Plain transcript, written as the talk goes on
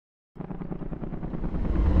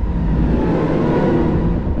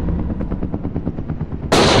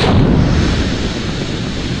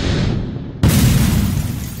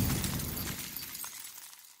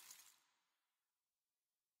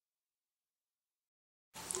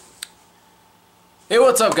Hey,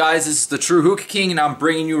 what's up guys? This is the TrueHookahKing and I'm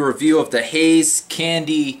bringing you a review of the Haze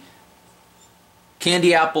Candy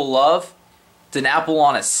Apple Love. It's an apple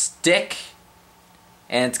on a stick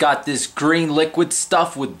and it's got this green liquid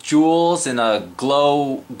stuff with jewels and a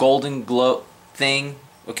golden glow thing.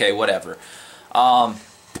 Okay, whatever. It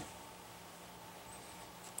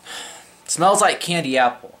smells like candy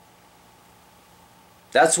apple.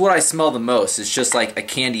 That's what I smell the most. It's just like a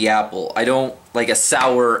candy apple. I don't like a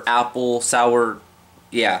sour apple,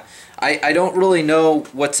 yeah. I don't really know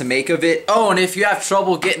what to make of it. Oh, and if you have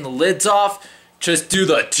trouble getting the lids off, just do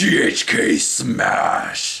the THK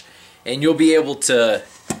smash. And you'll be able to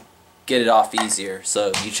get it off easier.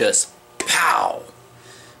 So you just pow.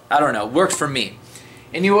 I don't know. Worked for me.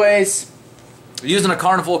 Anyways, using a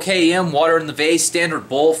Carnival KM, water in the vase, standard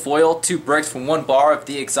bowl, foil, 2 bricks from 1 bar of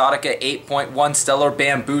the Exotica 8.1 Stellar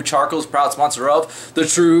Bamboo Charcoals, proud sponsor of the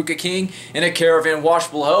TrueHookahKing, and a Caravan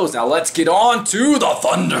washable hose. Now let's get on to the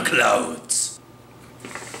thunderclouds.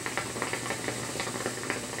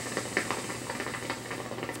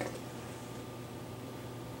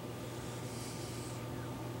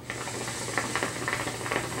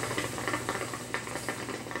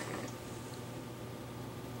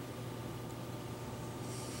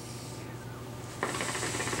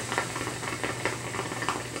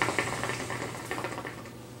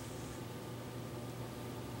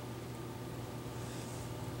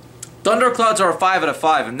 Thunderclouds are a 5 out of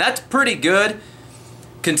 5, and that's pretty good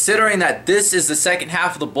considering that this is the second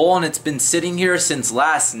half of the bowl and it's been sitting here since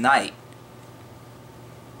last night.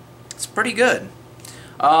 It's pretty good.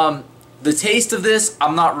 The taste of this,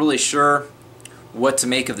 I'm not really sure what to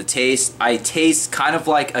make of the taste. I taste kind of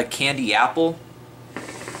like a candy apple.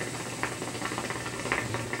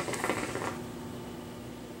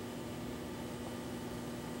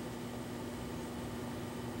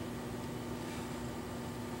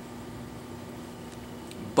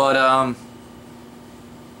 But, I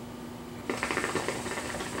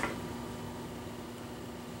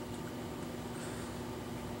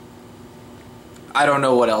don't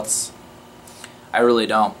know what else. I really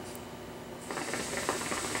don't.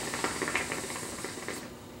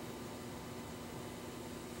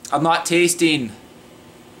 I'm not tasting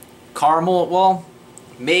caramel. Well,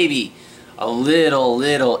 maybe a little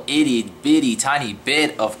itty bitty tiny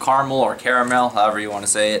bit of caramel or caramel, however you want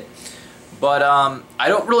to say it. But I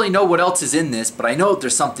don't really know what else is in this, but I know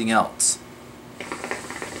there's something else.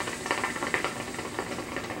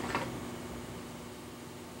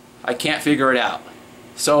 I can't figure it out.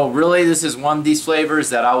 So really this is one of these flavors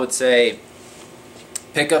that I would say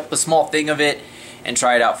pick up a small thing of it and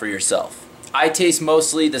try it out for yourself. I taste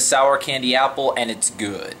mostly the sour candy apple and it's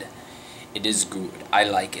good. It is good. I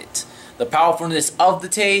like it. The powerfulness of the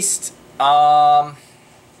taste, I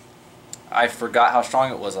forgot how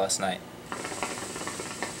strong it was last night.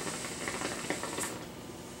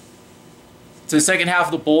 So the second half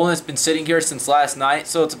of the bowl and it's been sitting here since last night,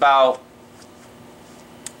 so it's about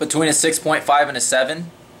between a 6.5 and a 7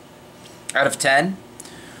 out of 10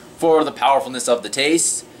 for the powerfulness of the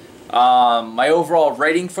taste. My overall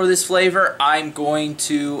rating for this flavor, I'm going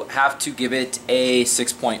to have to give it a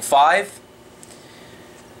 6.5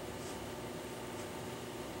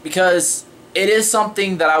 because it is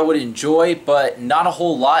something that I would enjoy, but not a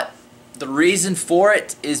whole lot. The reason for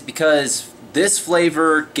it is because this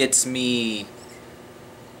flavor gets me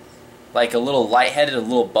like a little lightheaded, a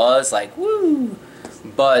little buzz, like woo.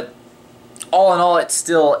 But all in all, it's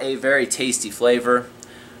still a very tasty flavor.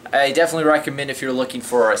 I definitely recommend if you're looking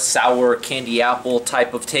for a sour candy apple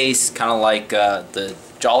type of taste, kind of like the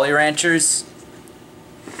Jolly Ranchers.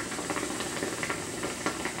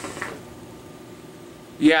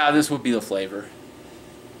 Yeah, this would be the flavor.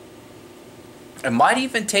 It might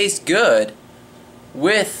even taste good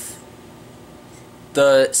with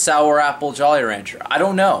the sour apple Jolly Rancher. I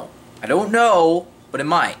don't know. I don't know, but it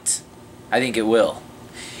might. I think it will.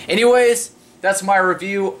 Anyways, that's my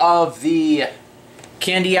review of the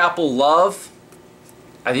Candy Apple Love.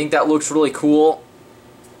 I think that looks really cool.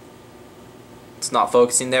 It's not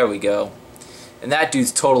focusing. There we go. And that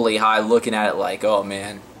dude's totally high looking at it like, oh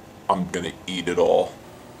man, I'm gonna eat it all.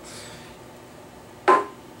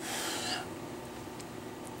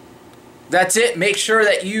 That's it. Make sure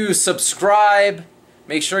that you subscribe.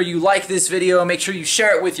 Make sure you like this video. Make sure you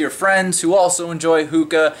share it with your friends who also enjoy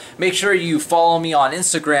hookah. Make sure you follow me on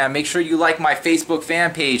Instagram. Make sure you like my Facebook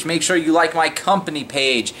fan page. Make sure you like my company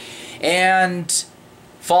page. And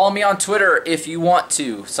follow me on Twitter if you want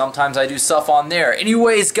to. Sometimes I do stuff on there.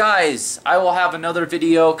 Anyways, guys, I will have another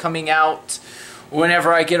video coming out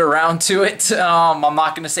whenever I get around to it. I'm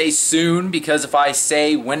not going to say soon because if I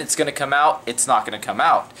say when it's going to come out, it's not going to come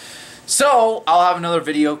out. So, I'll have another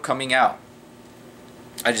video coming out.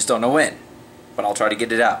 I just don't know when, but I'll try to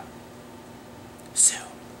get it out soon.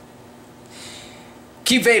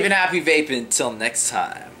 Keep vaping, happy vaping. Till next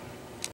time.